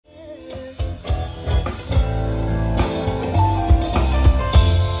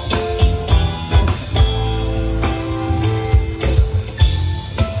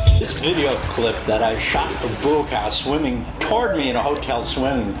clip that I shot of Bua Khao swimming toward me in a hotel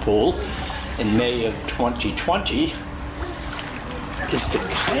swimming pool in May of 2020 is the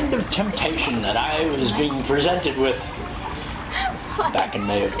kind of temptation that I was being presented with back in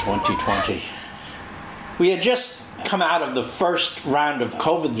May of 2020. We had just come out of the first round of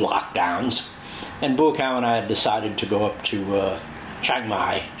COVID lockdowns, and Bua Khao and I had decided to go up to Chiang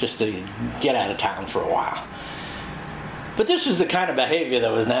Mai just to get out of town for a while. But this was the kind of behavior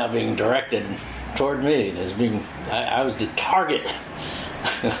that was now being directed toward me. I was the target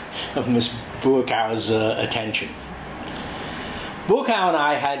of Miss Bua Khao's attention. Bua Khao and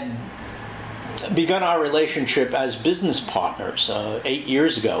I had begun our relationship as business partners 8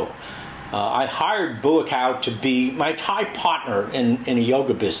 years ago. I hired Bua Khao to be my Thai partner in a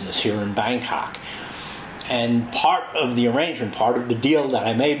yoga business here in Bangkok. And part of the arrangement, part of the deal that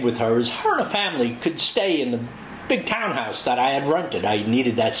I made with her is her and a family could stay in the big townhouse that I had rented. I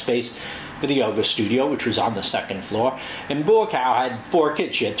needed that space for the yoga studio, which was on the second floor. And Bua Khao had 4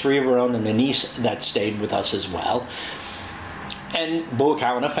 kids. She had 3 of her own and a niece that stayed with us as well. And Bua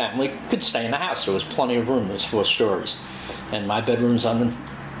Khao and her family could stay in the house. There was plenty of room. There was 4 stories. And my bedroom's on the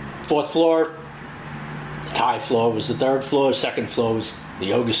 4th floor. The Thai floor was the 3rd floor. 2nd floor was the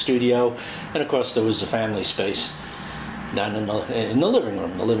yoga studio. And of course there was the family space down in the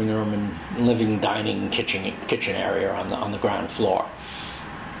living room and living, dining, kitchen area on the ground floor.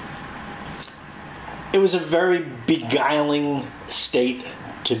 It was a very beguiling state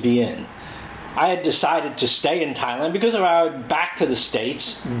to be in. I had decided to stay in Thailand because if I went back to the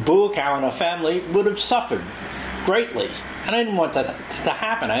States, Bua Khao and her family would have suffered greatly. And I didn't want that to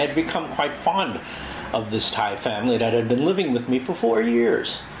happen. I had become quite fond of this Thai family that had been living with me for 4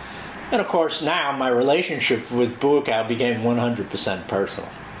 years. And of course now my relationship with Bua Khao became 100% personal.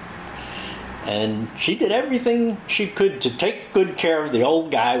 And she did everything she could to take good care of the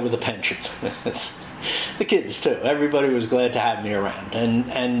old guy with a pension. The kids too. Everybody was glad to have me around.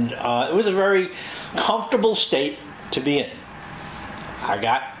 And it was a very comfortable state to be in. I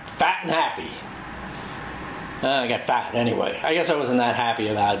got fat and happy. I got fat anyway. I guess I wasn't that happy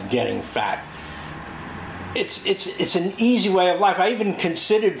about getting fat. It's an easy way of life. I even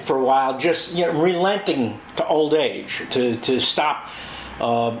considered for a while just relenting to old age, to stop,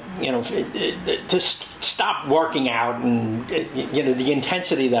 to stop working out and the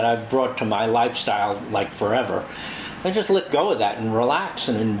intensity that I've brought to my lifestyle like forever. I just let go of that and relax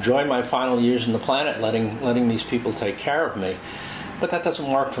and enjoy my final years on the planet, letting these people take care of me. But that doesn't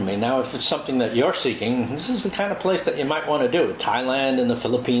work for me. Now, if it's something that you're seeking, this is the kind of place that you might want to do. Thailand and the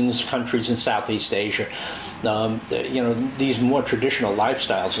Philippines, countries in Southeast Asia. These more traditional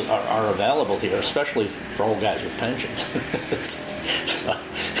lifestyles are available here, especially for old guys with pensions. so,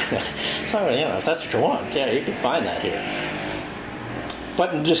 if that's what you want, yeah, you can find that here.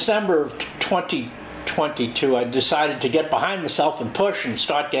 But in December of 2022, I decided to get behind myself and push and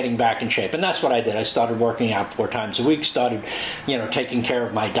start getting back in shape. And that's what I did. I started working out 4 times a week, started, taking care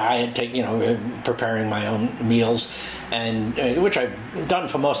of my diet, preparing my own meals, and which I've done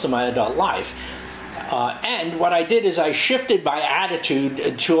for most of my adult life. And what I did is I shifted my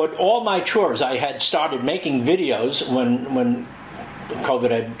attitude toward all my chores. I had started making videos when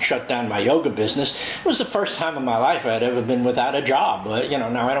COVID had shut down my yoga business. It was the first time in my life I had ever been without a job.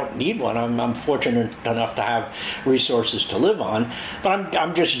 Now I don't need one. I'm fortunate enough to have resources to live on, but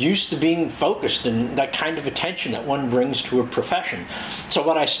I'm just used to being focused and that kind of attention that one brings to a profession. So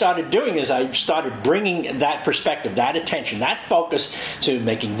what I started doing is I started bringing that perspective, that attention, that focus to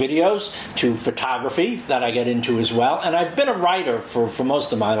making videos, to photography that I get into as well. And I've been a writer for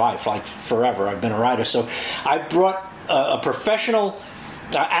most of my life, like forever. I've been a writer. So I brought a professional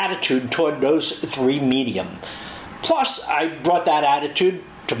attitude toward those 3 medium. Plus, I brought that attitude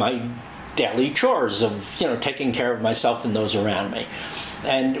to my daily chores of, taking care of myself and those around me.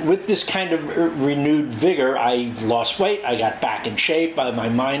 And with this kind of renewed vigor, I lost weight, I got back in shape, my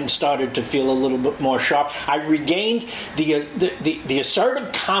mind started to feel a little bit more sharp. I regained the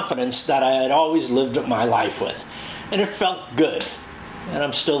assertive confidence that I had always lived my life with. And it felt good. And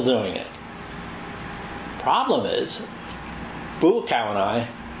I'm still doing it. Problem is, Bua Khao and I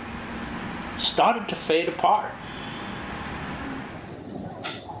started to fade apart.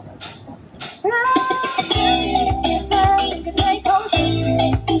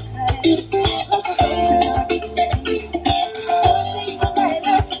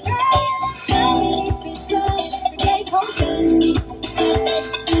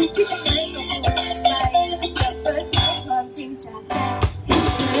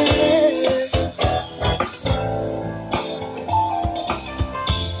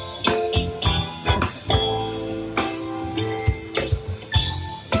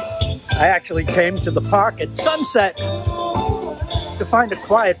 actually came to the park at sunset to find a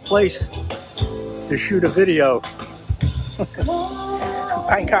quiet place to shoot a video.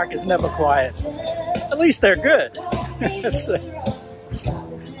 Bangkok is never quiet. At least they're good. Bua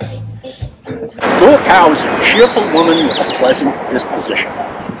Khao is a cheerful woman with a pleasant disposition.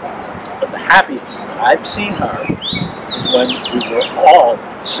 But the happiest that I've seen her is when we were all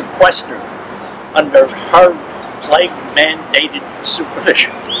sequestered under her plague-mandated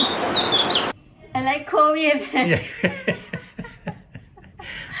supervision. I like COVID.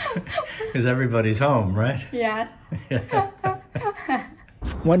 Because everybody's home, right? Yeah.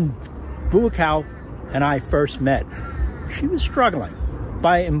 When Bua Khao and I first met, she was struggling.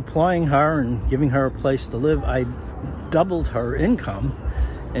 By employing her and giving her a place to live, I doubled her income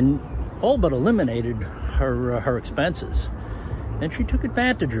and all but eliminated her expenses. And she took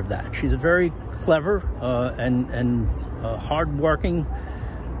advantage of that. She's a very clever and hard-working,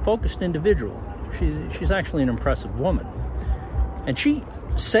 focused individual. She's actually an impressive woman. And she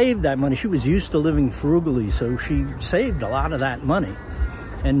saved that money. She was used to living frugally, so she saved a lot of that money.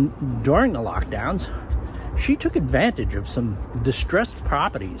 And during the lockdowns, she took advantage of some distressed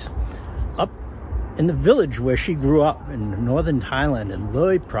properties up in the village where she grew up in northern Thailand, in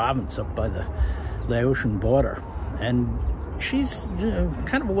Loei province, up by the Laotian border. And she's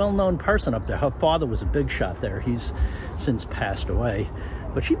kind of a well-known person up there. Her father was a big shot there. He's since passed away.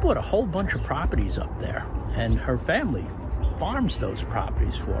 But she bought a whole bunch of properties up there, and her family farms those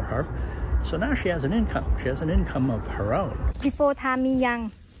properties for her. So now she has an income. She has an income of her own. Before time me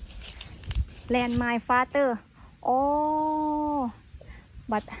young, land my father. Oh,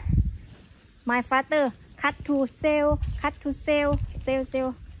 but my father cut to sell.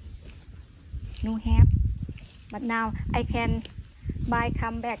 No have. But now I can buy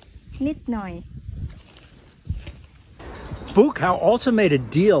come back nít nồi. Bua Khao also made a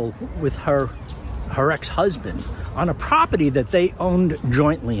deal with her ex-husband on a property that they owned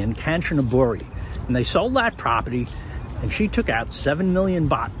jointly in Kanchanaburi. And they sold that property, and she took out 7 million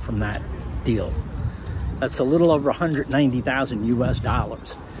baht from that deal. That's a little over 190,000 US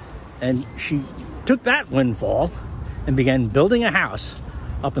dollars. And she took that windfall and began building a house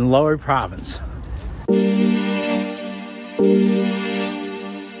up in Loei province.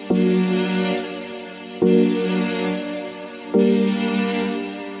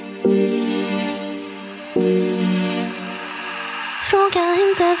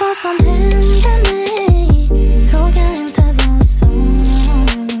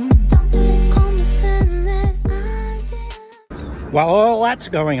 While all that's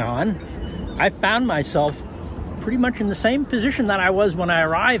going on, I found myself pretty much in the same position that I was when I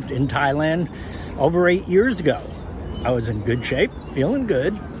arrived in Thailand over 8 years ago. I was in good shape, feeling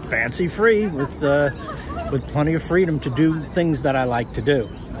good, fancy-free, with plenty of freedom to do things that I like to do.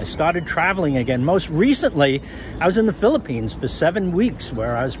 I started traveling again. Most recently, I was in the Philippines for 7 weeks,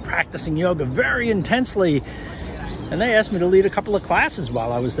 where I was practicing yoga very intensely, and they asked me to lead a couple of classes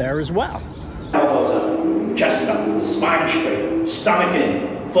while I was there as well. Elbows up, chest up, spine straight, stomach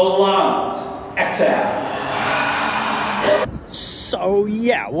in, full lungs, exhale. So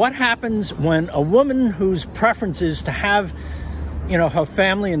yeah, what happens when a woman whose preference is to have, her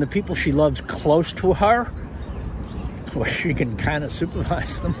family and the people she loves close to her, where she can kind of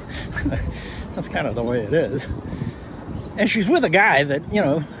supervise them? That's kind of the way it is. And she's with a guy that,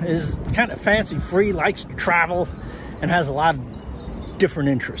 is kind of fancy-free, likes to travel, and has a lot of different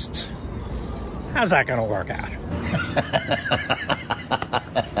interests. How's that going to work out?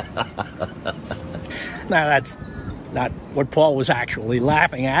 Now, that's not what Paul was actually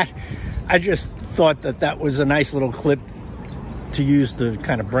laughing at. I just thought that that was a nice little clip to use to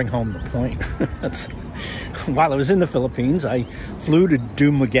kind of bring home the point. While I was in the Philippines, I flew to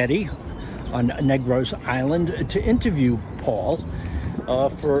Dumaguete on Negros Island to interview Paul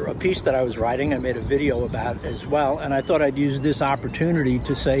for a piece that I was writing. I made a video about as well, and I thought I'd use this opportunity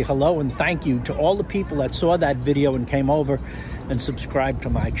to say hello and thank you to all the people that saw that video and came over and subscribed to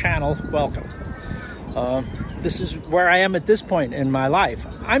my channel. Welcome. This is where I am at this point in my life.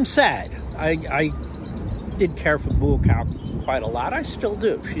 I'm sad. I did care for Bua Khao quite a lot. I still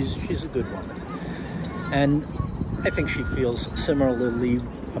do. She's a good woman. And I think she feels similarly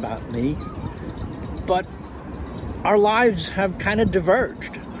about me. But our lives have kind of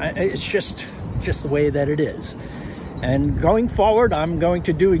diverged. It's just the way that it is. And going forward, I'm going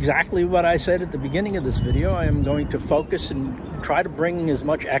to do exactly what I said at the beginning of this video. I am going to focus and try to bring as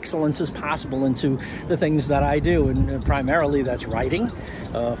much excellence as possible into the things that I do. And primarily that's writing,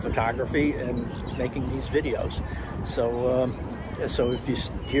 photography, and making these videos. So if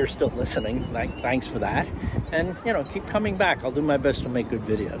you're still listening, thanks for that. And, keep coming back. I'll do my best to make good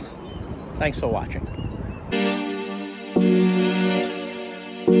videos. Thanks for watching.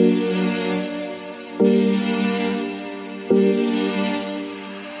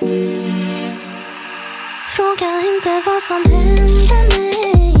 Fråga inte vad som händer